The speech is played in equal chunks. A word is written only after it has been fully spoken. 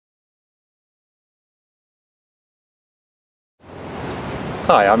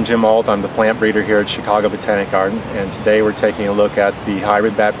Hi, I'm Jim Ault. I'm the plant breeder here at Chicago Botanic Garden, and today we're taking a look at the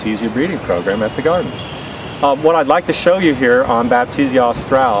hybrid Baptisia breeding program at the garden. What I'd like to show you here on Baptisia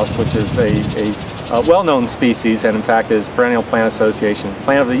australis, which is a well-known species and in fact is Perennial Plant Association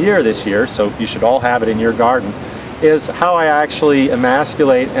Plant of the Year this year, so you should all have it in your garden, is how I actually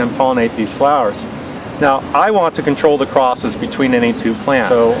emasculate and pollinate these flowers. Now, I want to control the crosses between any two plants,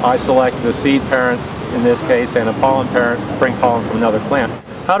 so I select the seed parent in this case and a pollen parent to bring pollen from another plant.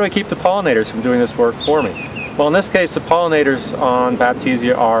 How do I keep the pollinators from doing this work for me? Well, in this case, the pollinators on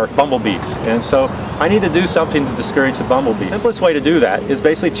Baptisia are bumblebees, and so I need to do something to discourage the bumblebees. The simplest way to do that is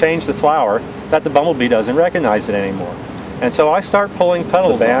basically change the flower that the bumblebee doesn't recognize it anymore. And so I start pulling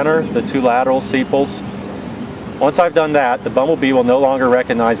petals, the banner, the two lateral sepals. Once I've done that, the bumblebee will no longer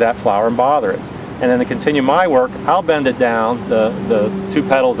recognize that flower and bother it. And then to continue my work, I'll bend it down, the two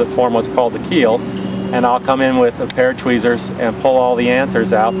petals that form what's called the keel, and I'll come in with a pair of tweezers and pull all the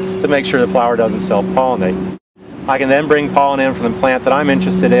anthers out to make sure the flower doesn't self-pollinate. I can then bring pollen in from the plant that I'm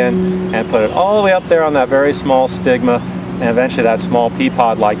interested in and put it all the way up there on that very small stigma, and eventually that small pea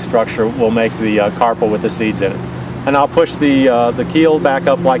pod-like structure will make the carpel with the seeds in it. And I'll push the keel back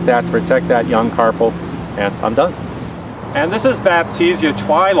up like that to protect that young carpel, and I'm done. And this is Baptisia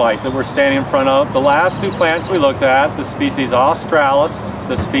twilight that we're standing in front of. The last two plants we looked at, the species australis,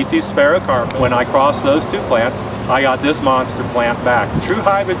 the species sphaerocarpa. When I crossed those two plants, I got this monster plant back. True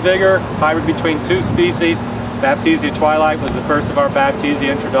hybrid vigor, hybrid between two species. Baptisia twilight was the first of our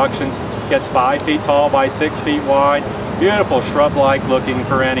Baptisia introductions. Gets 5 feet tall by 6 feet wide. Beautiful shrub-like looking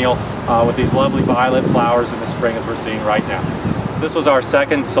perennial with these lovely violet flowers in the spring as we're seeing right now. This was our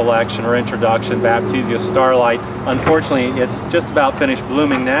second selection or introduction, Baptisia starlight. Unfortunately, it's just about finished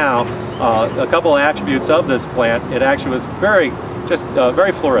blooming now. A couple of attributes of this plant: it actually was very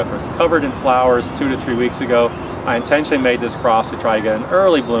floriferous, covered in flowers 2 to 3 weeks ago. I intentionally made this cross to try to get an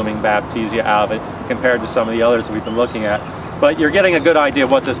early blooming Baptisia out of it compared to some of the others we've been looking at. But you're getting a good idea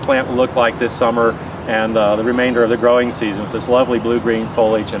of what this plant will look like this summer and the remainder of the growing season with this lovely blue-green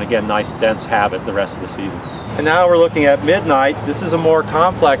foliage and again nice dense habit the rest of the season. And now we're looking at Midnight. This is a more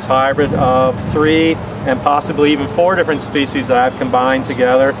complex hybrid of 3 and possibly even 4 different species that I've combined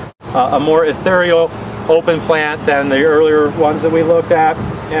together. A more ethereal open plant than the earlier ones that we looked at,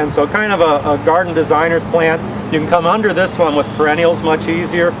 and so kind of a garden designer's plant. You can come under this one with perennials much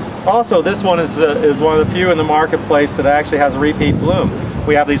easier. Also, this one is one of the few in the marketplace that actually has a repeat bloom.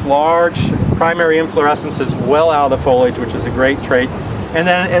 We have these large primary inflorescences well out of the foliage, which is a great trait. And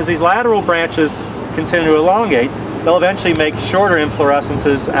then as these lateral branches continue to elongate, they'll eventually make shorter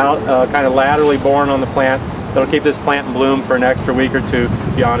inflorescences out kind of laterally borne on the plant. That'll keep this plant in bloom for an extra week or two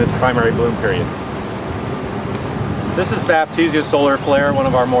beyond its primary bloom period. This is Baptisia solar flare, one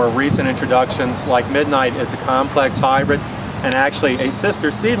of our more recent introductions. Like Midnight, it's a complex hybrid, and actually a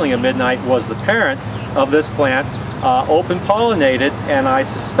sister seedling of Midnight was the parent of this plant, open pollinated, and I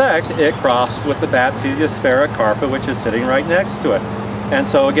suspect it crossed with the Baptisia sphaerocarpa, which is sitting right next to it. And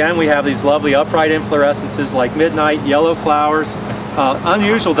so again, we have these lovely upright inflorescences like Midnight, yellow flowers.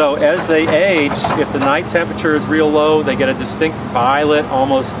 Unusual though, as they age, if the night temperature is real low, they get a distinct violet,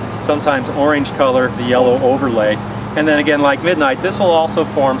 almost sometimes orange color, the yellow overlay. And then again, like Midnight, this will also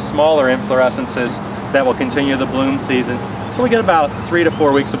form smaller inflorescences that will continue the bloom season. So we get about 3 to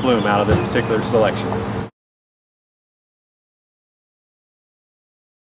 4 weeks of bloom out of this particular selection.